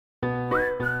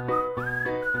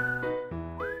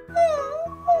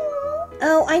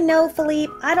know,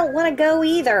 Philippe. I don't want to go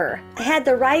either. I had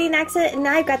the riding accident and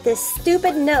now I've got this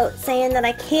stupid note saying that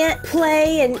I can't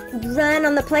play and run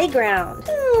on the playground.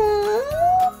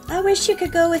 I wish you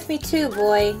could go with me too,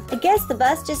 boy. I guess the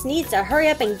bus just needs to hurry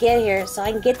up and get here so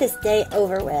I can get this day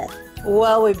over with.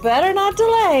 Well, we better not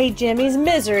delay Jimmy's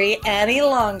misery any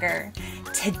longer.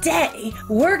 Today,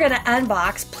 we're going to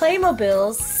unbox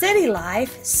Playmobil's City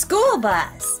Life School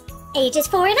Bus. Ages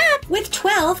 4 and up. With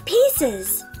 12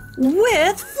 pieces.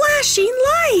 With flashing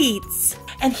lights.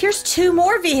 And here's 2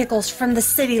 more vehicles from the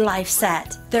City Life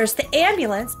set. There's the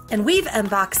ambulance, and we've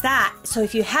unboxed that. So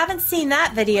if you haven't seen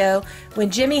that video, when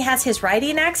Jimmy has his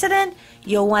riding accident,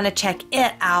 you'll want to check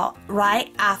it out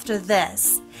right after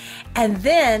this. And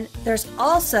then there's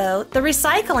also the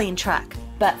recycling truck.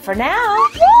 But for now,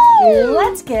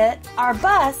 let's get our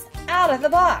bus out of the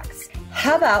box.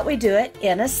 How about we do it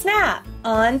in a snap?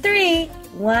 On 3.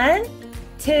 1,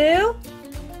 2,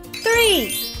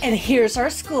 3. And here's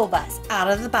our school bus out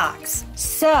of the box.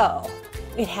 So,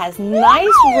 it has nice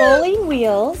rolling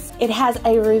wheels. It has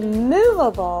a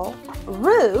removable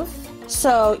roof,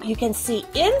 so you can see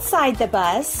inside the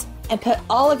bus and put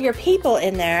all of your people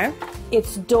in there.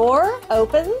 Its door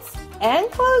opens and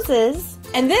closes,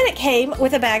 and then it came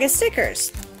with a bag of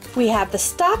stickers. We have the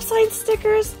stop sign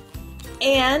stickers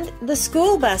and the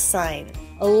school bus sign.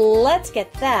 Let's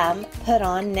get them put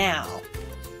on now.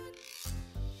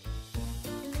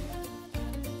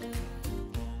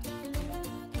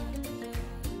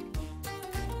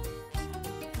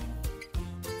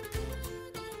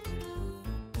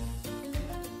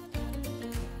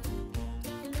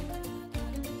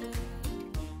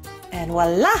 And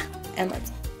voila! And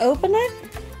let's open it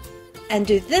and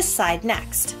do this side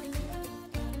next.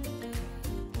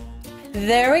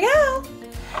 There we go!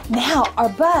 Now our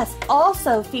bus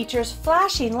also features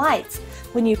flashing lights.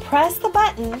 When you press the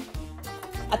button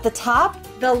at the top,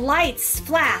 the lights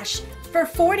flash for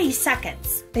 40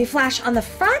 seconds. They flash on the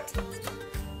front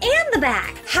and the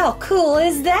back. How cool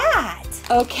is that?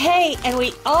 Okay, and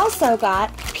we also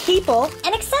got people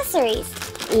And accessories.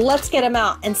 Let's get them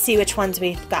out and see which ones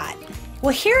we've got.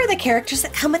 Well, here are the characters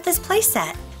that come with this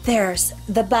playset. There's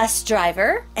the bus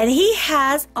driver, and he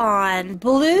has on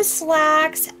blue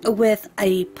slacks with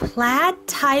a plaid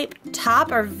type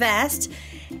top or vest,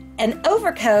 an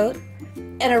overcoat,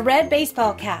 and a red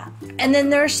baseball cap. And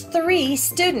then there's 3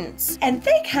 students, and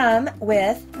they come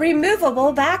with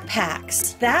removable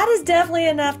backpacks. That is definitely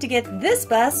enough to get this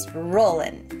bus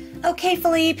rolling. Okay,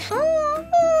 Philippe,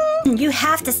 you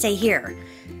have to stay here.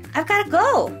 I've got to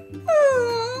go.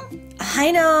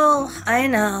 I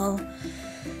know.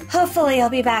 Hopefully I'll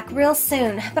be back real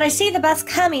soon, but I see the bus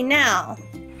coming now.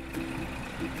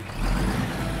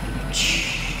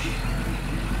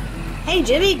 Hey,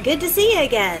 Jimmy, good to see you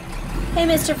again. Hey,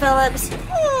 Mr. Phillips.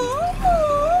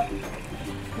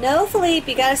 No, Philippe,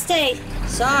 you gotta stay.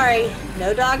 Sorry,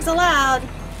 no dogs allowed.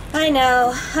 I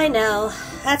know.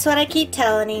 That's what I keep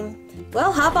telling him.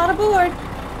 Well, hop on aboard.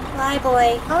 Bye,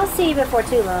 boy. I'll see you before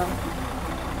too long.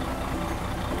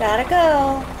 Gotta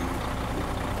go.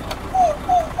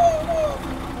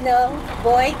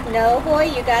 No, boy,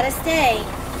 you gotta stay.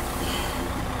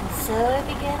 And so it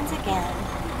begins again.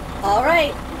 All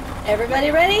right, everybody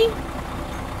ready?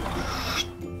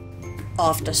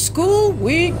 Off to school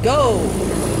we go.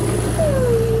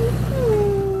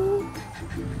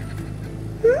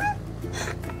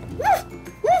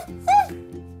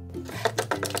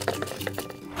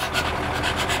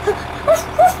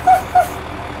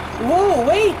 Whoa,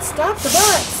 wait, stop the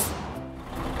bus.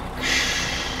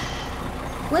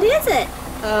 What is it?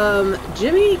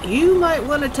 Jimmy, you might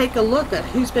want to take a look at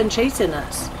who's been chasing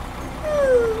us.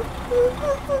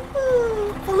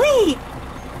 Philippe,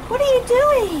 what are you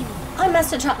doing? I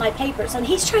must have dropped my papers and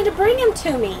he's trying to bring them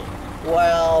to me.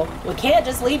 Well, we can't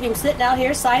just leave him sitting out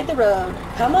here side the road.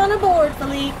 Come on aboard,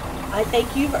 Philippe. I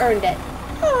think you've earned it.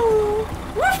 Oh,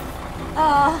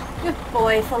 good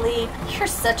boy, Philippe. You're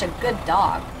such a good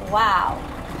dog. Wow.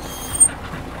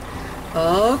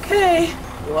 Okay,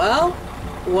 well,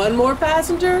 one more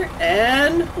passenger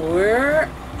and we're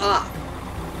off.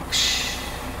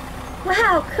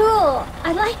 Wow, cool.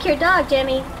 I like your dog,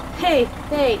 Jimmy. Hey,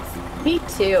 thanks. Me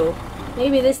too.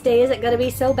 Maybe this day isn't going to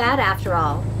be so bad after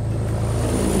all.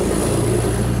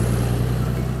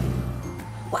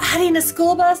 Well, adding a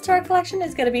school bus to our collection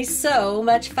is going to be so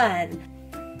much fun.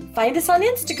 Find us on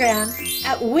Instagram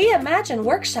at We Imagine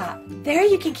Workshop. There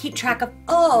you can keep track of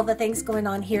all the things going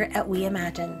on here at We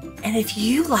Imagine. And if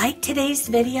you like today's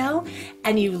video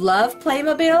and you love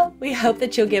Playmobil, we hope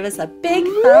that you'll give us a big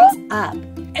thumbs up.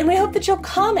 And we hope that you'll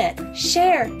comment,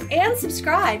 share, and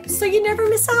subscribe so you never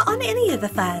miss out on any of the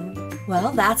fun.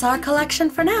 Well, that's our collection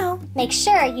for now. Make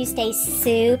sure you stay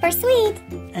super sweet.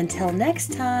 Until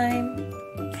next time.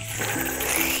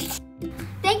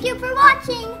 Thank you for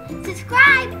watching.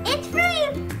 Subscribe. It's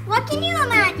free. What can you